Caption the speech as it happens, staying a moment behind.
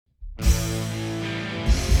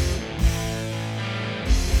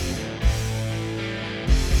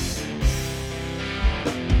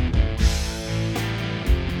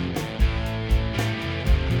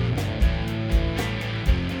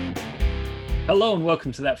Hello and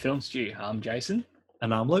welcome to That Film Stew. I'm Jason.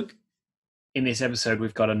 And I'm Luke. In this episode,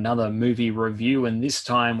 we've got another movie review, and this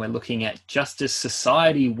time we're looking at Justice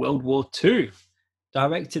Society World War II.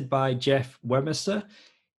 Directed by Jeff Webster,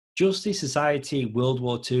 Justice Society World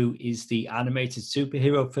War II is the animated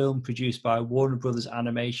superhero film produced by Warner Brothers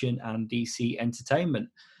Animation and DC Entertainment.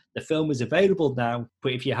 The film is available now,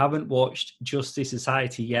 but if you haven't watched Justice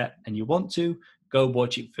Society yet and you want to, go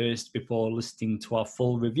watch it first before listening to our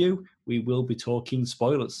full review. We will be talking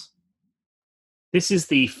spoilers. This is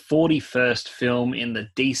the 41st film in the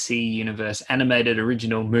DC Universe animated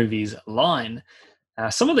original movies line.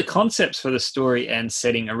 Some of the concepts for the story and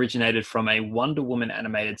setting originated from a Wonder Woman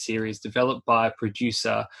animated series developed by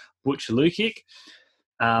producer Butch Lukic,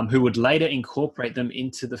 who would later incorporate them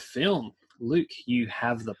into the film. Luke, you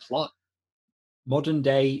have the plot.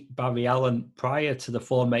 Modern-day Barry Allen, prior to the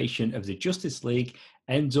formation of the Justice League,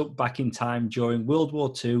 ends up back in time during World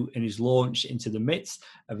War II and is launched into the midst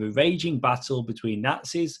of a raging battle between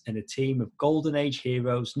Nazis and a team of Golden Age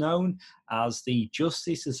heroes known as the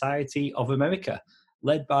Justice Society of America.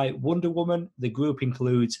 Led by Wonder Woman, the group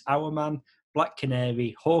includes Hourman, Black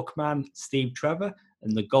Canary, Hawkman, Steve Trevor,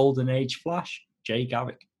 and the Golden Age Flash, Jay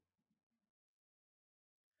Garrick.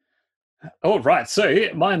 Oh, right. So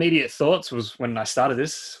my immediate thoughts was when I started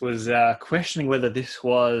this was questioning whether this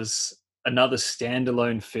was another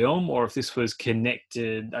standalone film or if this was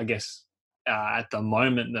connected. I guess at the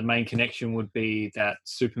moment, the main connection would be that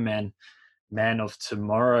Superman Man of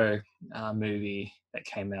Tomorrow movie that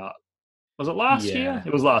came out. Was it last year?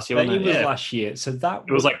 It was last year, wasn't it? It was last year. So that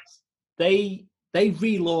it was like they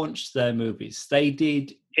relaunched their movies. They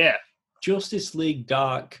did Justice League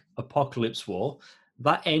Dark Apocalypse War.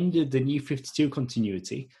 That ended the New 52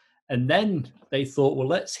 continuity. And then they thought, well,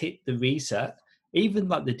 let's hit the reset. Even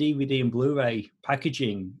like the DVD and Blu-ray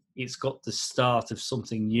packaging, it's got the start of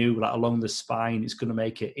something new, like along the spine. It's going to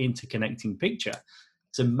make an interconnecting picture.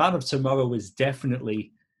 So Man of Tomorrow was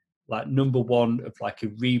definitely like number one of like a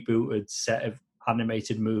rebooted set of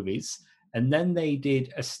animated movies. And then they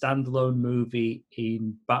did a standalone movie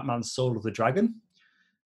in Batman Soul of the Dragon.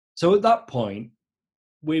 So at that point,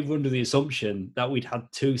 we were under the assumption that we'd had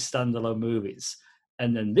two standalone movies.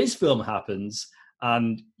 And then this film happens,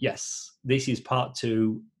 and yes, this is part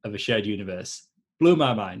two of a shared universe. Blew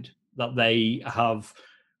my mind that they have,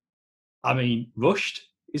 rushed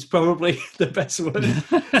is probably the best word.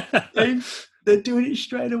 They're doing it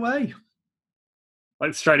straight away.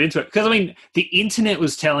 Like straight into it. Because, the internet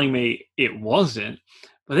was telling me it wasn't,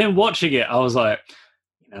 but then watching it, I was like,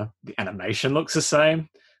 the animation looks the same.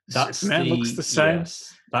 Superman looks the same.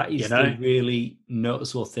 Yes, that is the really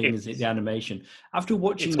noticeable thing, is it? The animation. After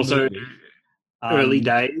watching the movie, early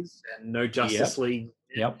days and no Justice League.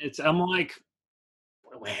 Yep. I'm like,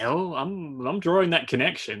 well, I'm drawing that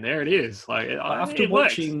connection. There it is. Like after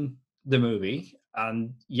watching the movie,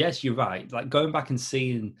 and yes, you're right. Like going back and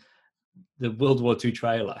seeing the World War II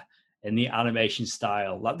trailer and the animation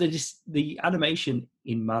style, like the animation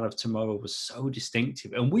in Man of Tomorrow was so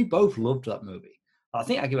distinctive, and we both loved that movie. I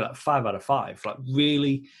think I give it like 5 out of 5. Like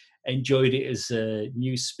really enjoyed it as a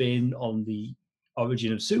new spin on the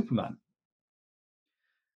origin of Superman.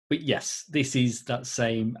 But yes, this is that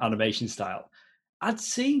same animation style. I'd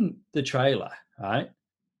seen the trailer, right?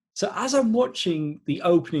 So as I'm watching the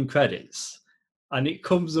opening credits, and it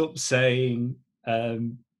comes up saying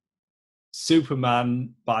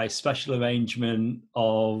Superman by special arrangement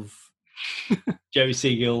of Jerry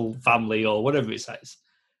Siegel family or whatever it says.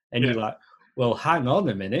 And you're like, well, hang on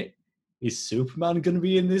a minute. Is Superman going to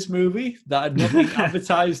be in this movie? That had not been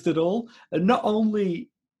advertised at all. And not only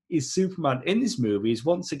is Superman in this movie, he's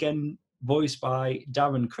once again voiced by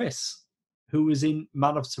Darren Criss, who was in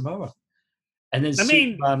Man of Tomorrow. And then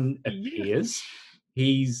Superman appears.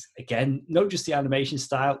 He's, again, not just the animation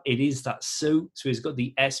style, it is that suit. So he's got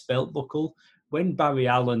the S belt buckle. When Barry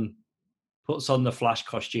Allen puts on the Flash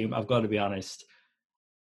costume, I've got to be honest,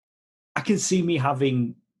 I can see me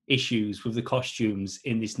having issues with the costumes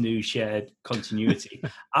in this new shared continuity.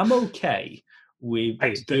 I'm okay with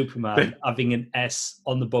Superman having an S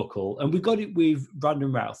on the buckle, and we got it with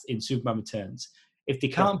Brandon Routh in Superman Returns. If they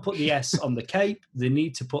can't put the S on the cape, they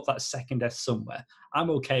need to put that second S somewhere. I'm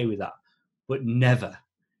okay with that, but never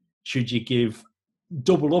should you give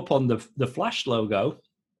double up on the Flash logo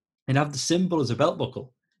and have the symbol as a belt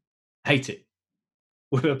buckle. Hate it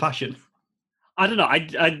with a passion. I don't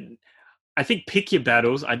know. I think pick your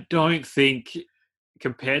battles. I don't think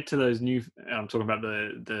compared to those new. I'm talking about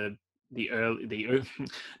the early,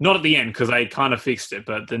 not at the end because they kind of fixed it,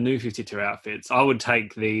 but the new 52 outfits. I would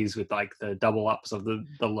take these with like the double ups of the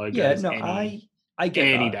logos. Yeah, no, I I get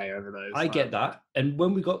any that. day over those. I get that. And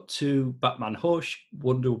when we got to Batman Hush,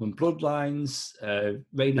 Wonder Woman Bloodlines,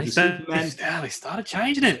 Reign of the Supermen, They started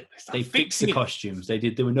changing it. they fixed the costumes.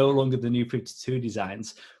 They were no longer the New 52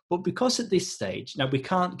 designs. But because at this stage, now we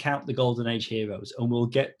can't count the Golden Age heroes, and we'll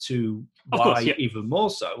get to why even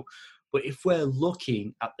more so. But if we're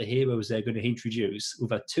looking at the heroes they're going to introduce,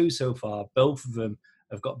 we've had 2 so far. Both of them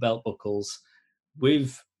have got belt buckles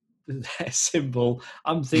with their symbol.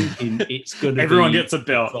 I'm thinking it's going to everyone be gets a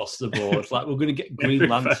belt across the board. Like, we're going to get Green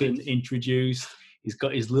Lantern introduced. He's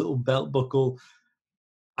got his little belt buckle.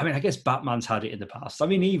 I mean, I guess Batman's had it in the past. I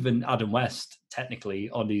mean, even Adam West, technically,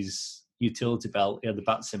 on his utility belt, he had the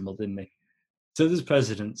bat symbol, didn't he? So there's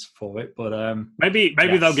precedents for it, but maybe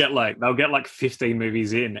they'll get like 15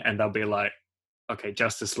 movies in, and they'll be like, okay,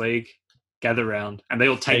 Justice League, gather round, and they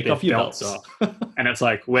all take their off your belts off, and it's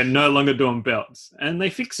like, we're no longer doing belts, and they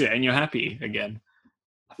fix it, and you're happy again.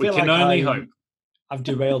 We can only hope. I've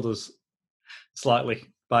derailed us slightly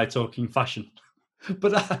by talking fashion,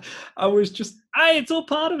 but I was just, hey, it's all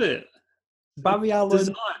part of it. Barry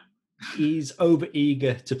Allen is over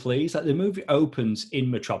eager to please. Like, the movie opens in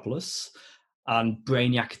Metropolis, and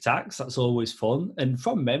Brainiac attacks. That's always fun. And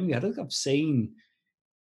from memory, I don't think I've seen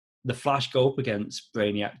the Flash go up against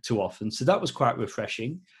Brainiac too often, so that was quite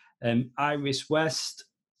refreshing. Iris West,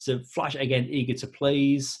 so Flash again eager to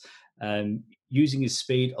please, using his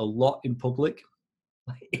speed a lot in public,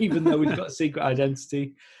 even though he's got a secret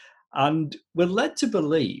identity. And we're led to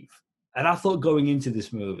believe, and I thought going into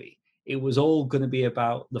this movie, it was all going to be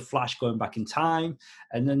about the Flash going back in time,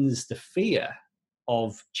 and then there's the fear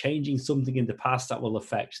of changing something in the past that will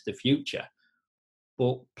affect the future.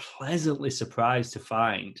 But pleasantly surprised to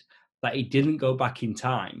find that he didn't go back in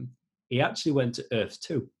time. He actually went to Earth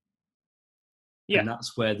 2. Yeah. And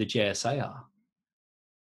that's where the JSA are.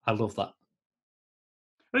 I love that.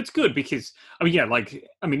 It's good because,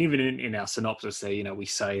 even in our synopsis there, we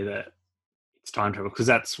say that it's time travel because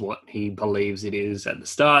that's what he believes it is at the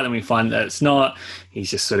start. And we find that it's not.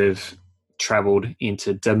 He's just sort of traveled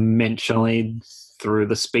interdimensionally through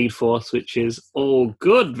the Speed Force, which is all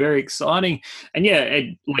good, very exciting. And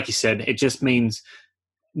like you said, it just means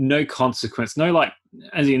no consequence, no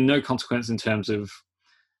consequence in terms of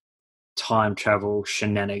time travel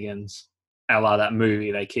shenanigans, a la that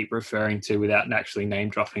movie they keep referring to without actually name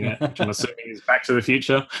dropping it, which I'm assuming is Back to the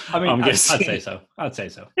Future. I mean, I'd say so.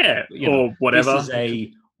 Yeah, or whatever. This is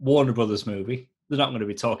a Warner Brothers movie. They're not going to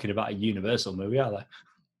be talking about a Universal movie, are they?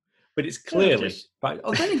 But it's clearly...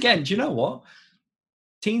 then again, do you know what?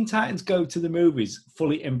 Teen Titans Go to the movies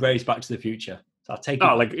fully embrace Back to the Future. So I'll take it.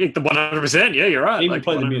 Oh, like 100%. Yeah, you're right. Even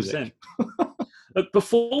play the music. But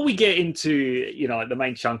before we get into, the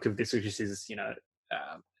main chunk of this, which is,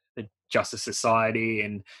 the Justice Society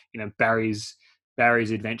and, Barry's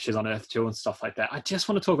adventures on Earth 2 and stuff like that, I just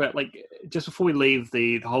want to talk about, just before we leave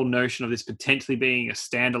the whole notion of this potentially being a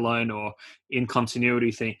standalone or in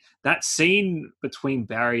continuity thing, that scene between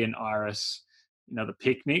Barry and Iris, the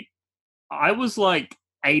picnic, I was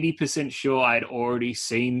 80% sure I'd already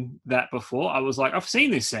seen that before. I was like, I've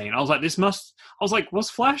seen this scene. I was like,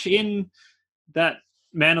 was Flash in that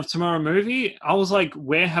Man of Tomorrow movie? I was like,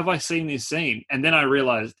 where have I seen this scene? And then I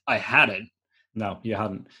realized I hadn't. No, you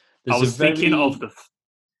hadn't. I was thinking of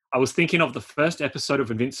the first episode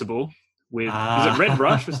of Invincible with, is it Red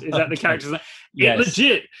Rush? Is that the character's name? Yeah, yes.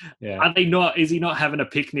 Legit. Yeah. Is he not having a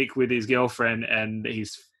picnic with his girlfriend and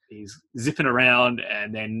he's zipping around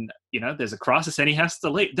and then, there's a crisis and he has to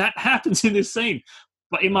leave. That happens in this scene.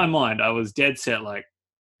 But in my mind, I was dead set,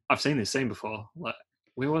 I've seen this scene before.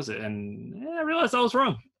 Where was it? And I realized I was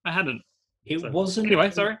wrong. I hadn't. Wasn't.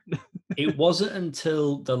 Anyway, sorry. It wasn't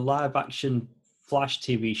until the live action Flash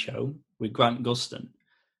TV show with Grant Gustin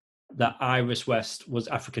that Iris West was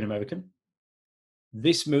African American.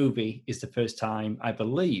 This movie is the first time, I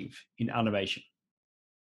believe, in animation.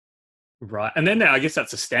 Right. And then now I guess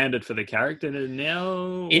that's a standard for the character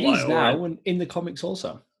now. It is now, and in the comics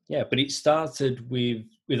also. Yeah, but it started with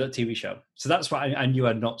that TV show. So that's why I knew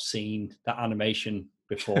I'd not seen that animation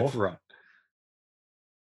before. Right.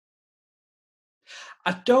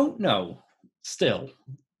 I don't know still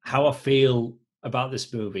how I feel about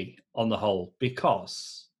this movie on the whole,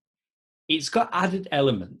 because it's got added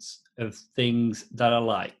elements of things that I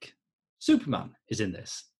like. Superman is in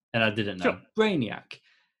this, and I didn't know. Sure. Brainiac.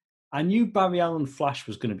 I knew Barry Allen Flash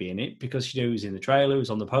was going to be in it because, he was in the trailer, he was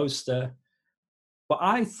on the poster. But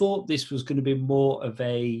I thought this was going to be more of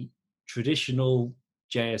a traditional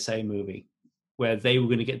JSA movie where they were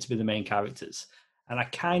going to get to be the main characters. And I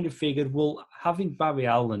kind of figured, well, having Barry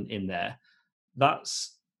Allen in there,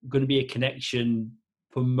 that's going to be a connection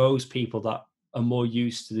for most people that are more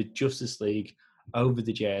used to the Justice League over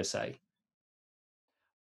the JSA.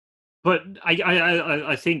 But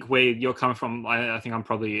I think where you're coming from, I think I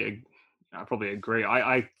probably agree.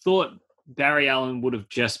 I thought Barry Allen would have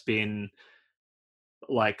just been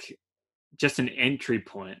like just an entry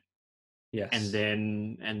point, Yes. and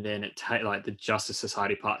then like the Justice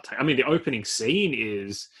Society part. I mean, the opening scene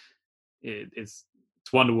it's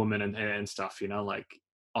Wonder Woman and stuff, like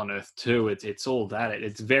on Earth 2. It's all that.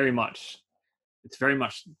 It's very much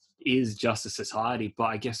is Justice Society, but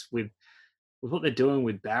I guess with what they're doing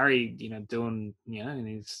with Barry, doing in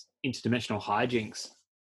his interdimensional hijinks,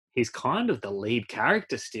 he's kind of the lead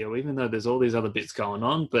character still, even though there's all these other bits going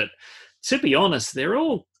on. But to be honest, they're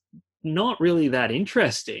all not really that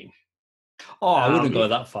interesting. Oh, I wouldn't go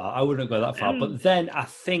that far. But then I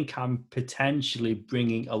think I'm potentially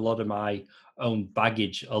bringing a lot of my own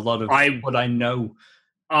baggage, a lot of what I know.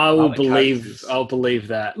 I'll believe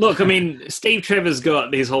that. Look, I mean, Steve Trevor's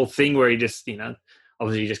got this whole thing where he just,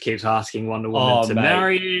 obviously he just keeps asking Wonder Woman to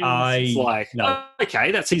marry him. It's like, no.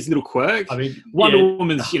 Okay, that's his little quirk. I mean, Wonder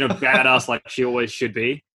Woman's, badass like she always should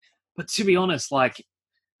be. But to be honest, like,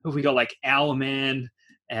 we got like Owlman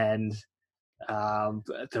and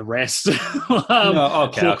the rest.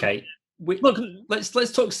 Okay. Look,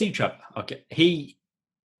 let's talk Steve Trevor. Okay,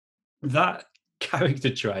 that character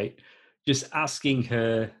trait, just asking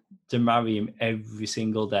her to marry him every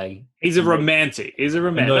single day. He's a romantic.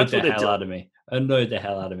 Annoyed the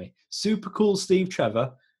hell out of me. Super cool, Steve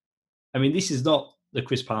Trevor. I mean, this is not the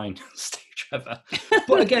Chris Pine Steve Trevor,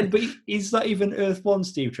 but he's not even Earth 1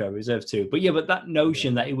 Steve Trevor. He's Earth 2. But that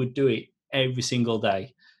notion that he would do it every single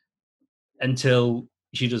day until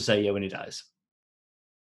she does say yeah when he dies.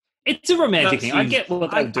 It's a romantic thing. I get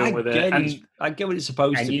what they're doing with it. I get what it's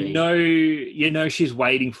supposed to be. She's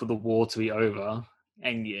waiting for the war to be over.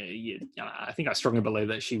 And I think I strongly believe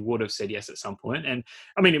that she would have said yes at some point. And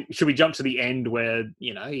I mean, should we jump to the end where,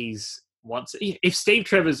 if Steve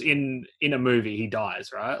Trevor's in a movie, he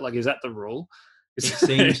dies, right? Like, is that the rule? It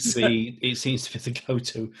seems to be the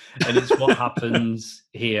go-to. And it's what happens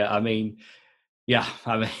here. I mean, yeah,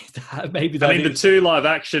 I mean, maybe that. I mean, the two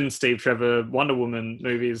live-action Steve Trevor Wonder Woman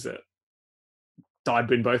movies that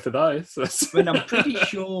died in both of those. I mean, I'm pretty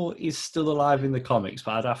sure he's still alive in the comics,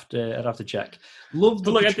 but I'd have to check. Love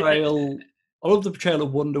the portrayal. I love the portrayal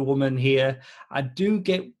of Wonder Woman here. I do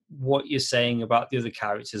get what you're saying about the other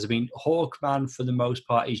characters. I mean, Hawkman for the most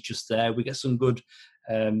part is just there. We get some good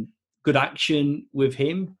action with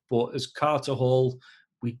him, but as Carter Hall,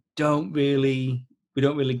 we don't really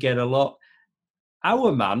get a lot.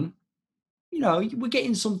 Our man, we're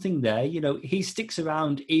getting something there. He sticks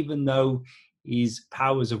around even though his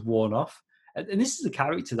powers have worn off. And this is a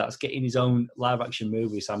character that's getting his own live-action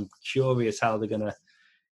movie, so I'm curious how they're going to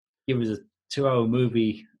give us a 2-hour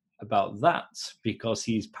movie about that, because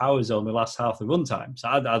his powers only last half the runtime. So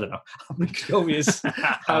I don't know. I'm curious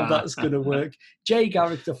how that's going to work. Jay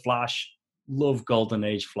Garrick, the Flash, love Golden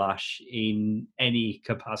Age Flash in any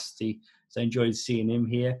capacity, so I enjoyed seeing him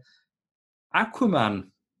here. Aquaman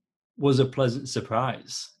was a pleasant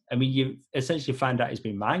surprise. I mean, you essentially find out he's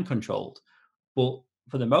been mind-controlled, but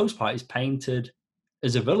for the most part, he's painted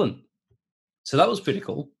as a villain. So that was pretty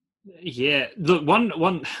cool. Yeah. Look,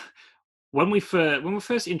 when we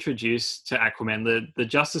first introduced to Aquaman, the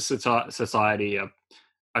Justice Society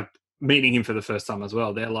are meeting him for the first time as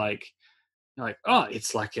well. They're like, oh,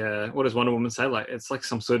 it's like what does Wonder Woman say? Like, it's like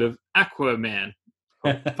some sort of Aquaman.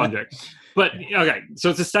 Oh, fun joke. But okay, so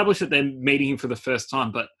it's established that they're meeting him for the first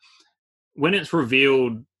time. But when it's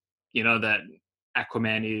revealed, that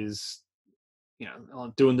Aquaman is,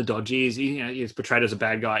 doing the dodgies, he's portrayed as a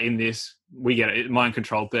bad guy in this. We get it, mind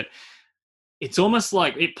control. But it's almost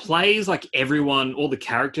like it plays like everyone, all the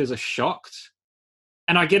characters are shocked.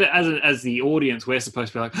 And I get it as the audience, we're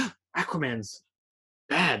supposed to be like, oh, Aquaman's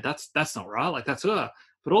bad. That's not right. Like that's But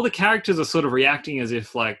all the characters are sort of reacting as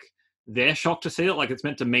if like they're shocked to see it, like it's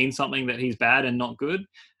meant to mean something that he's bad and not good.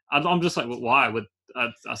 I'm just like, well, why?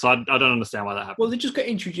 So I don't understand why that happened. Well, they just got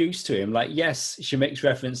introduced to him. Like, yes, she makes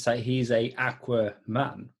reference that he's a Aqua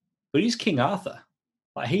man, but he's King Arthur.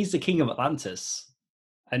 Like, he's the king of Atlantis,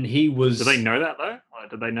 and he was. Do they know that though? Like,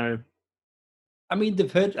 do they know? I mean,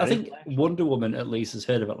 they've heard. I think Wonder Woman at least has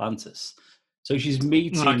heard of Atlantis, so she's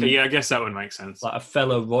meeting. Okay, yeah, I guess that would make sense. Like a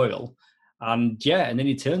fellow royal. And then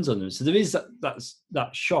he turns on them. So there is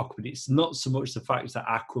that shock, but it's not so much the fact that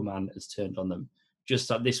Aquaman has turned on them, just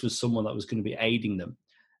that this was someone that was going to be aiding them,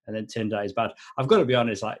 and then turned out he's bad. I've got to be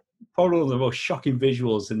honest, like probably one of the most shocking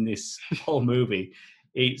visuals in this whole movie,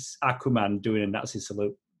 it's Aquaman doing a Nazi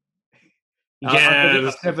salute. Yeah,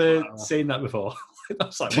 I've never seen that before. I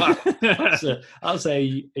was like, wow, that's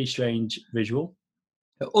a strange visual.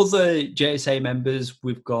 Other JSA members,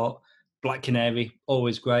 we've got Black Canary,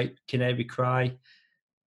 always great. Canary Cry,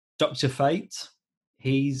 Doctor Fate,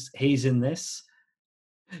 he's in this.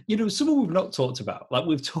 You know, someone we've not talked about, like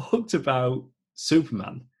we've talked about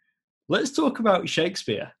Superman. Let's talk about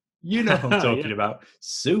Shakespeare. You know who I'm talking about.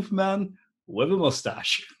 Superman with a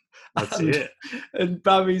mustache. That's it. And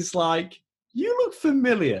Barry's like, you look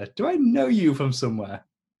familiar. Do I know you from somewhere?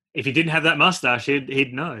 If he didn't have that mustache,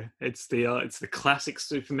 he'd know. It's the classic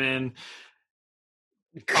Superman.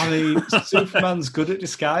 I mean, Superman's good at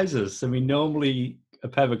disguises. I mean, normally a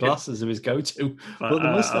pair of glasses are his go-to, but the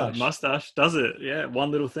mustache. Mustache does it. Yeah,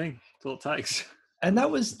 one little thing. That's all it takes. And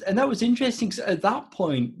that was interesting. Cause at that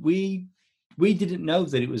point, we didn't know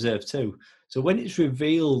that it was Earth 2. So when it's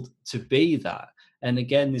revealed to be that, and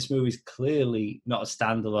again, this movie is clearly not a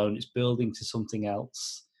standalone; it's building to something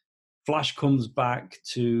else. Flash comes back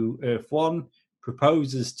to Earth 1,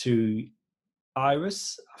 proposes to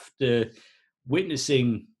Iris after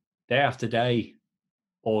witnessing day after day,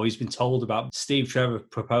 or he's been told about Steve Trevor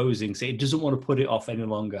proposing, so he doesn't want to put it off any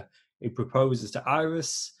longer. He proposes to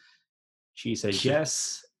Iris. She says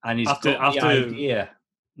yes, and he's got the idea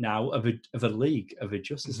now of a league, of a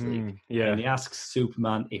Justice League. Yeah. And he asks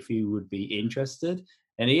Superman if he would be interested,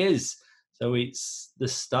 and he is. So it's the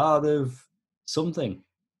start of something.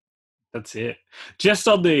 That's it. Just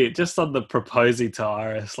on the proposing to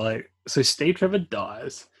Iris, like, so Steve Trevor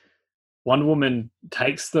dies. Wonder Woman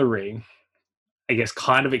takes the ring, I guess,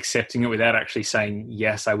 kind of accepting it without actually saying,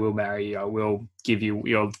 yes, I will marry you. I will give you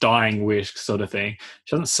your dying wish, sort of thing.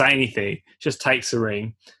 She doesn't say anything. She just takes the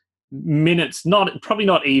ring. Minutes, probably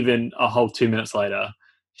not even a whole 2 minutes later,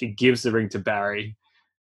 she gives the ring to Barry,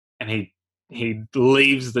 and he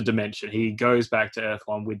leaves the dimension. He goes back to Earth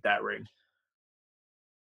 1 with that ring.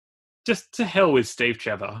 Just to hell with Steve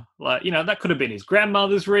Trevor. Like, you know, that could have been his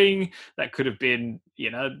grandmother's ring. That could have been, you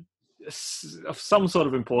know, of some sort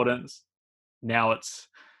of importance. Now it's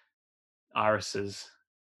Iris's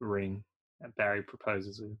ring that Barry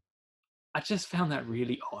proposes with. I just found that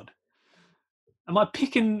really odd. Am I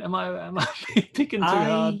picking too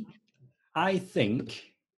hard? I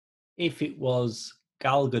think if it was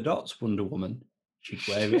Gal Gadot's Wonder Woman, she'd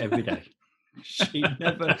wear it every day. She'd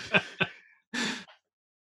never...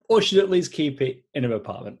 Or she'd at least keep it in her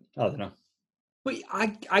apartment. I don't know. But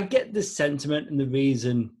I get the sentiment and the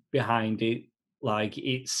reason behind it. Like,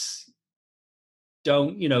 it's...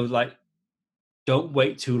 Don't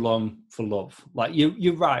wait too long for love. Like,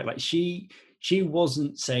 you're right. Like, she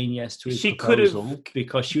wasn't saying yes to his proposal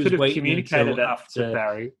because she was waiting until after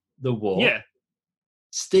Barry. The war. Yeah.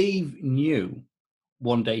 Steve knew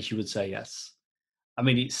one day she would say yes. I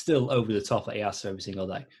mean, it's still over the top that he asks her every single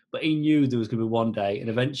day, but he knew there was going to be one day, and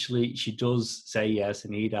eventually she does say yes,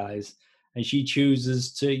 and he dies, and she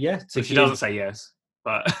chooses to she doesn't say yes,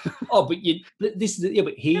 but but this is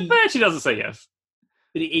but he. She doesn't say yes.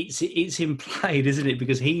 But it's implied, isn't it?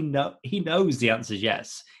 Because he knows the answer is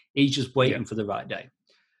yes. He's just waiting for the right day.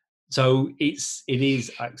 So it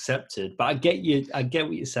is accepted. But I get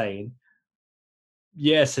what you're saying.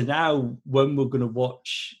 Yeah, so now when we're going to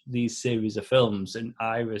watch these series of films and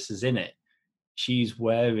Iris is in it, she's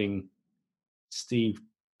wearing Steve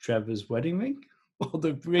Trevor's wedding ring, or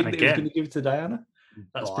the ring that he was going to give to Diana.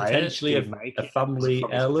 That's potentially a family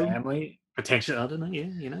heirloom. Potentially, I don't know. Yeah,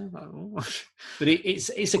 you know. But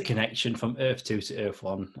it's a connection from Earth 2 to Earth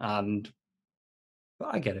 1,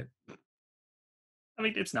 but I get it. I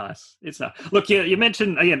mean, it's nice. It's nice. Look, you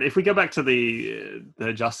mentioned, again, if we go back to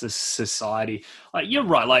the Justice Society, you're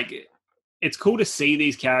right. Like, it's cool to see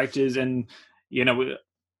these characters, and you know,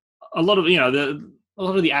 a lot of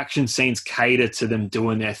the action scenes cater to them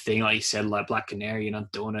doing their thing. Like you said, like Black Canary, you know,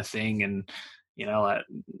 doing her thing, and you know, like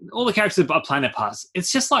all the characters are playing their parts.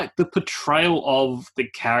 It's just like the portrayal of the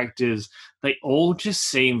characters; they all just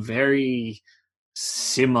seem very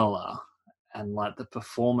similar. And like the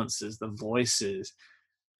performances, the voices,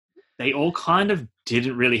 they all kind of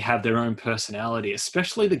didn't really have their own personality,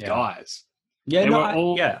 especially the guys.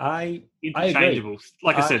 Yeah, I interchangeable.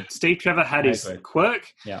 Like I said, Steve Trevor had his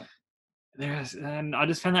quirk. Yeah. And I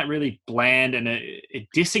just found that really bland, and it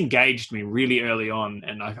disengaged me really early on.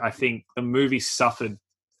 And I think the movie suffered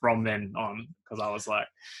from then on, because I was like,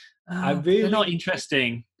 they're not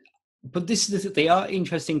interesting. But they are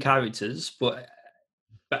interesting characters, but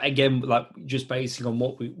again, like just basing on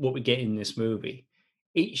what we get in this movie,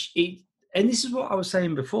 and this is what I was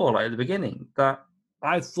saying before, like at the beginning, that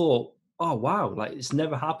I thought, oh wow, like it's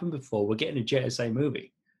never happened before. We're getting a JSA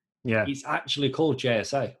movie. Yeah, it's actually called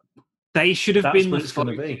JSA. They should have been the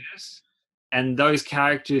focus, and those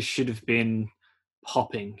characters should have been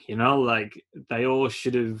popping. You know, like they all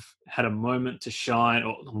should have had a moment to shine,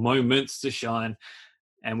 or moments to shine,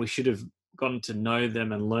 and we should have gotten to know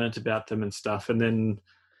them and learnt about them and stuff. And then,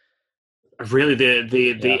 really,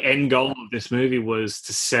 the end goal of this movie was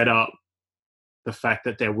to set up the fact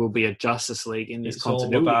that there will be a Justice League in this It's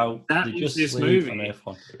continuity. all about that the was Justice this League movie. on Earth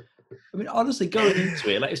One. I mean, honestly, going into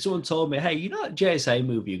it, like if someone told me, "Hey, you know that JSA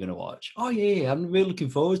movie you're going to watch?" Oh yeah, I'm really looking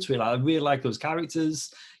forward to it. Like, I really like those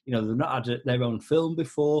characters. You know, they've not had their own film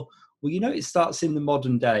before. Well, you know, it starts in the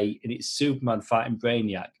modern day and it's Superman fighting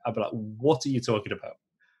Brainiac. I'd be like, "What are you talking about?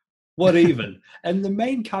 What even?" And the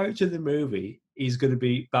main character of the movie is going to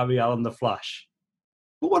be Barry Allen, the Flash.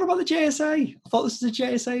 But what about the JSA? I thought this was a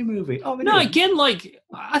JSA movie. Oh, no, again, like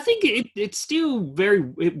I think it's still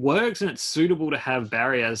it works, and it's suitable to have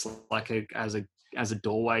Barry as like as a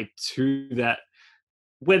doorway to that.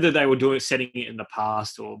 Whether they were setting it in the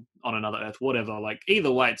past or on another Earth, whatever. Like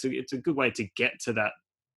either way, it's a good way to get to that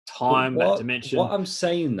time, that dimension. What I'm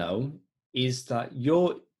saying though is that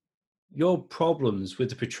your problems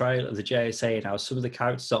with the portrayal of the JSA and how some of the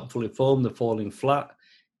characters aren't fully formed, they're falling flat,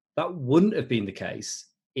 that wouldn't have been the case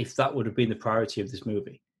if that would have been the priority of this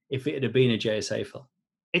movie, if it had been a JSA film.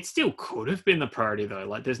 It still could have been the priority, though.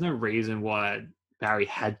 Like, there's no reason why Barry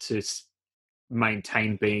had to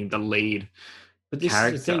maintain being the lead. But this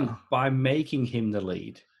character. is the thing: by making him the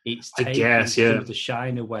lead, it's taking some of the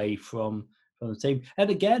shine away from the team. And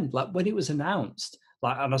again, like when it was announced,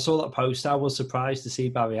 like, and I saw that post, I was surprised to see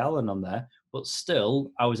Barry Allen on there, but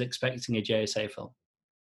still, I was expecting a JSA film.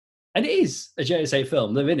 And it is a JSA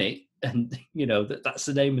film. They're in it, and you know that's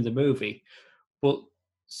the name of the movie. But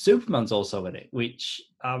Superman's also in it, which,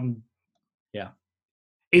 yeah,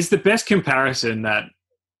 is the best comparison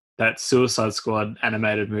that Suicide Squad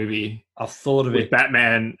animated movie. I've thought of with it.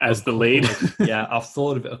 Batman as the lead. Yeah, I've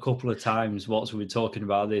thought of it a couple of times whilst we were talking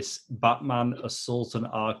about this. Batman Assault on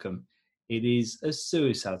Arkham. It is a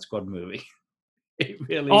Suicide Squad movie. It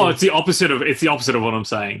really is. It's the opposite of what I'm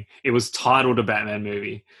saying. It was titled a Batman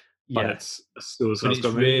movie, but it's a Suicide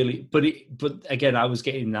Squad movie. But again, I was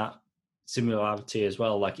getting that similarity as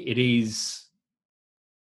well. Like it's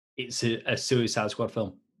a Suicide Squad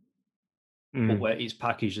film, but where it's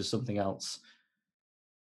packaged as something else.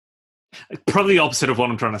 Probably the opposite of what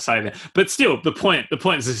I'm trying to say there, but still, the point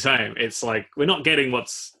is the same. It's like we're not getting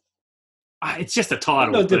what's. It's just a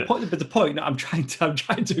title. No, the point. I'm trying to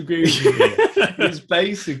agree with you here. It's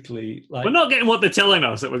basically like we're not getting what they're telling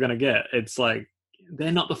us that we're going to get. It's like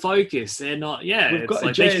they're not the focus. They're not. Yeah, we've got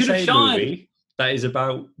like a JSA movie that is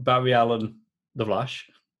about Barry Allen, the Flash.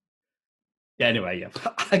 Yeah, anyway, yeah,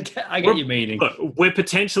 I get your meaning. Look, we're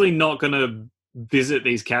potentially not going to visit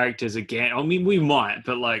these characters again. I mean, we might,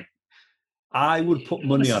 but like, I would put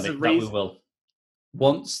money on it that we will.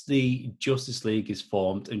 Once the Justice League is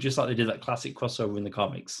formed, and just like they did that classic crossover in the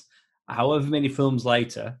comics, however many films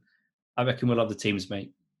later, I reckon we'll have the teams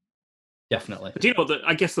meet. Definitely. But do you know what?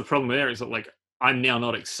 I guess the problem there is that, like, I'm now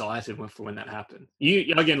not excited for when that happened.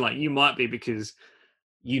 You again, like, you might be because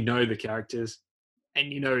you know the characters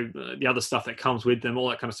and you know the other stuff that comes with them, all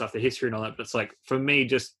that kind of stuff, the history and all that. But it's like, for me,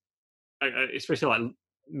 just especially like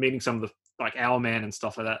meeting some of the like Owlman and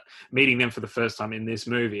stuff like that, meeting them for the first time in this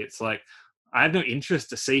movie, it's like, I have no interest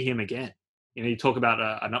to see him again. You know, you talk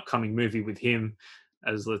about an upcoming movie with him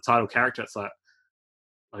as the title character. It's like,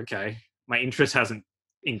 okay, my interest hasn't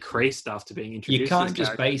increased after being introduced. You can't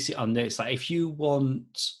just base it on this. Like, if you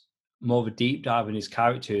want more of a deep dive in his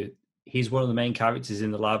character, he's one of the main characters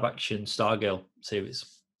in the live-action Stargirl series.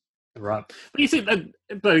 Right. But you see,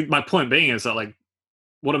 but my point being is that, like,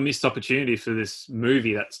 what a missed opportunity for this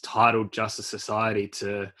movie that's titled Justice Society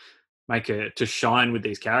to shine with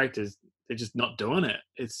these characters. They're just not doing it.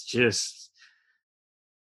 It's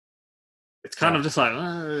kind of just like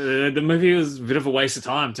the movie was a bit of a waste of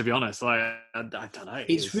time, to be honest. Like, I don't know.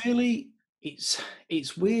 It's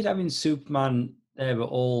weird having Superman there at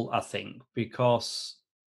all, I think, because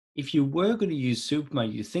if you were going to use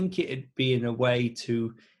Superman, you think it'd be in a way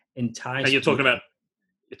to entice. Are you talking about?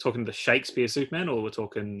 You're talking the Shakespeare Superman, or we're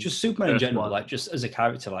talking just Superman in general, like just as a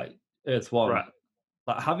character, like Earth One, right?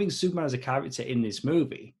 Like having Superman as a character in this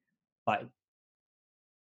movie, like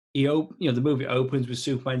the movie opens with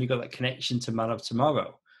Superman. You got that connection to Man of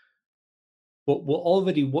Tomorrow, but we're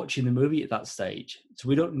already watching the movie at that stage, so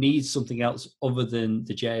we don't need something else other than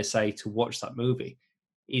the JSA to watch that movie.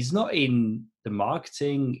 He's not in the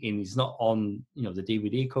marketing, and he's not on the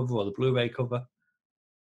DVD cover or the Blu-ray cover.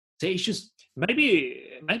 So it's just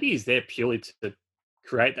maybe he's there purely to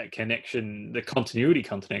create that connection, the continuity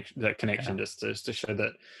connection, just to show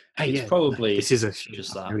that it's probably this is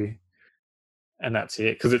just that, and that's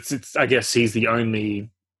it. Because it's I guess he's the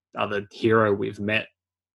only other hero we've met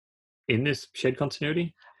in this shared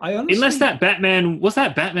continuity. Unless that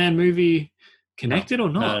Batman movie connected or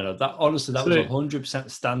not? No. That was 100%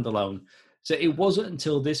 standalone. So it wasn't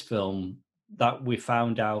until this film that we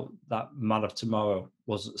found out that Man of Tomorrow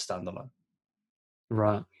wasn't standalone.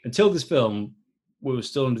 Right. Until this film, we were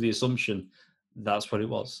still under the assumption that's what it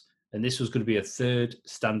was. And this was going to be a third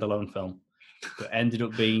standalone film. But ended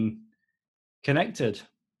up being connected.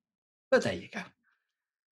 But there you go.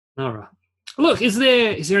 All right. Look, is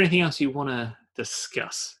there anything else you want to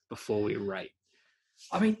discuss before we rate?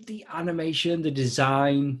 I mean, the animation, the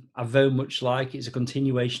design, I very much like. It's a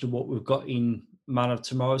continuation of what we've got in Man of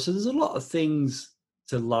Tomorrow. So there's a lot of things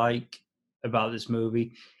to like about this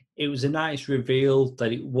movie. It was a nice reveal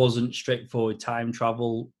that it wasn't straightforward time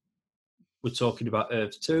travel. We're talking about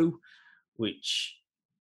Earth 2, which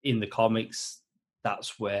in the comics,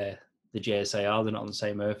 that's where the JSA are. They're not on the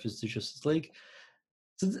same Earth as the Justice League.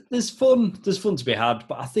 So there's fun to be had,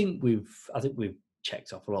 but I think we've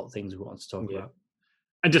checked off a lot of things we want to talk about.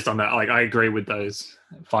 And just on that, like, I agree with those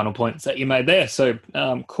final points that you made there. So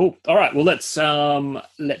cool. All right. Well,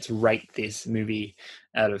 let's rate this movie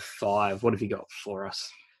out of 5. What have you got for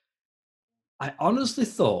us? I honestly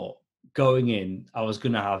thought going in, I was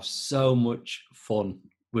going to have so much fun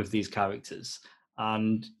with these characters.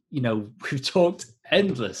 And, you know, we've talked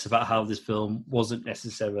endless about how this film wasn't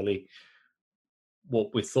necessarily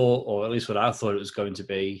what we thought, or at least what I thought it was going to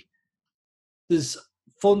be. There's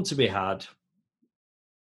fun to be had.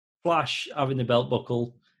 Flash having the belt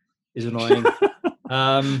buckle is annoying.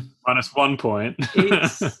 Minus 1 point.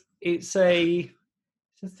 it's a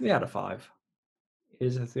 3 out of 5. It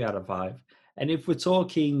is a 3 out of 5. And if we're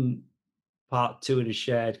talking part 2 in a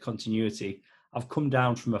shared continuity, I've come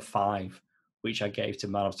down from a 5, which I gave to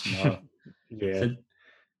Man of Tomorrow. Yeah, so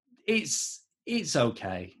it's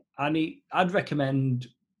okay, and I'd recommend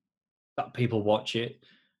that people watch it,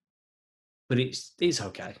 but it's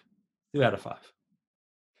okay. 3 out of 5.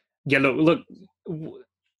 Yeah, look.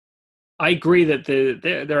 I agree that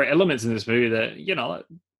there are elements in this movie that, you know,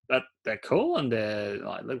 that they're cool and they're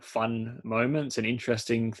like little fun moments and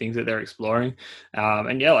interesting things that they're exploring.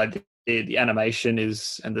 And yeah, like the animation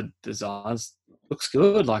is and the designs looks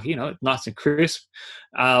good, like, you know, nice and crisp.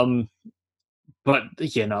 But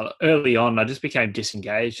you know, early on, I just became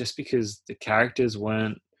disengaged just because the characters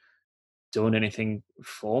weren't doing anything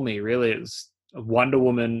for me. Really, it was Wonder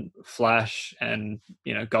Woman, Flash, and,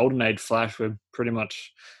 you know, Golden Age Flash were pretty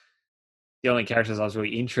much the only characters I was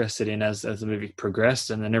really interested in as the movie progressed,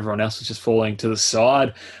 and then everyone else was just falling to the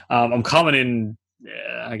side. I'm coming in,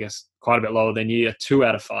 I guess, quite a bit lower than you, a 2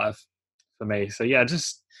 out of 5 for me. So yeah,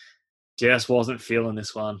 just wasn't feeling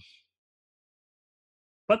this one.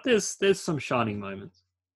 But there's some shining moments.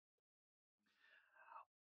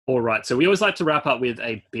 All right, so we always like to wrap up with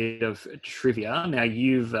a bit of trivia. Now,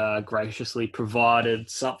 you've graciously provided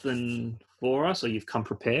something for us, or you've come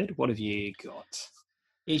prepared. What have you got?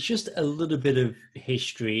 It's just a little bit of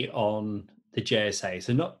history on the JSA,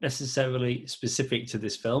 so not necessarily specific to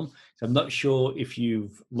this film. So I'm not sure if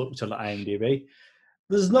you've looked at IMDb.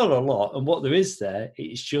 There's not a lot, and what there is there,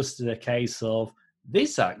 it's just a case of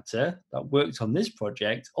this actor that worked on this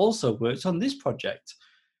project also worked on this project.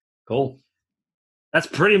 Cool. That's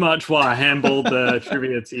pretty much why I handballed the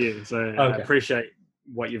trivia to you. So okay. I appreciate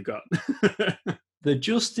what you've got. The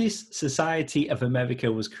Justice Society of America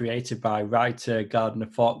was created by writer Gardner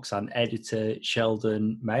Fox and editor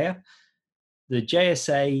Sheldon Mayer. The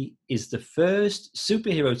JSA is the first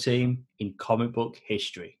superhero team in comic book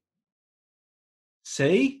history.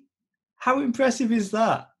 See? How impressive is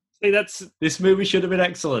that? See, this movie should have been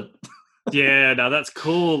excellent. Yeah, no, that's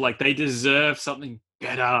cool. Like, they deserve something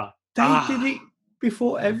better. They did it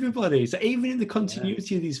before everybody. So even in the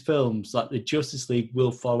continuity of these films, like the Justice League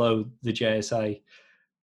will follow the JSA.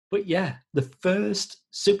 But yeah, the first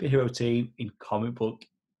superhero team in comic book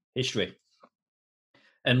history.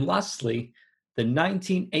 And lastly, the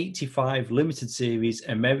 1985 limited series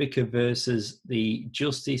America versus the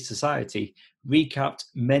Justice Society recapped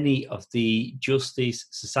many of the Justice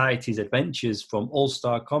Society's adventures from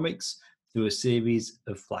All-Star Comics through a series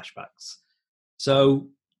of flashbacks. So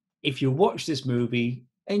if you watch this movie,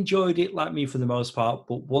 enjoyed it like me for the most part,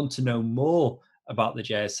 but want to know more about the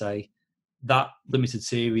JSA, that limited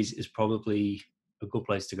series is probably a good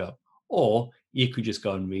place to go. Or you could just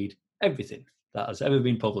go and read everything that has ever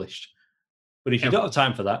been published. But if you don't have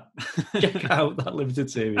time for that, check out that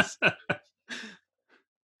limited series.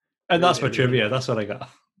 And that's my trivia. That's what I got.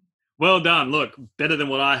 Well done. Look, better than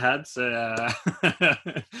what I had. So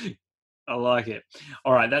I like it.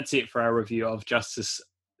 All right, that's it for our review of Justice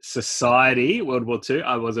Society World War II.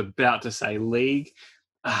 I was about to say League.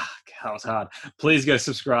 That was hard. Please go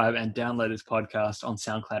subscribe and download this podcast on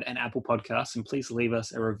SoundCloud and Apple Podcasts, and please leave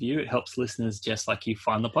us a review. It helps listeners just like you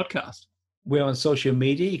find the podcast. We're on social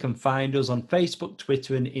media. You can find us on Facebook,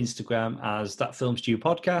 Twitter, and Instagram as That Film Stew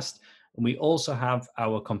Podcast. And we also have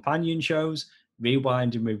our companion shows,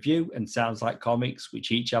 Rewind and Review and Sounds Like Comics,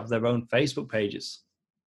 which each have their own Facebook pages.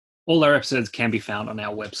 All our episodes can be found on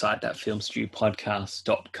our website,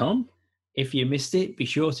 thatfilmstewpodcast.com. If you missed it, be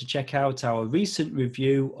sure to check out our recent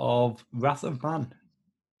review of Wrath of Man.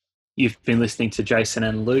 You've been listening to Jason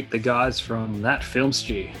and Luke, the guys from That Film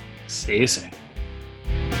Stew. See you soon.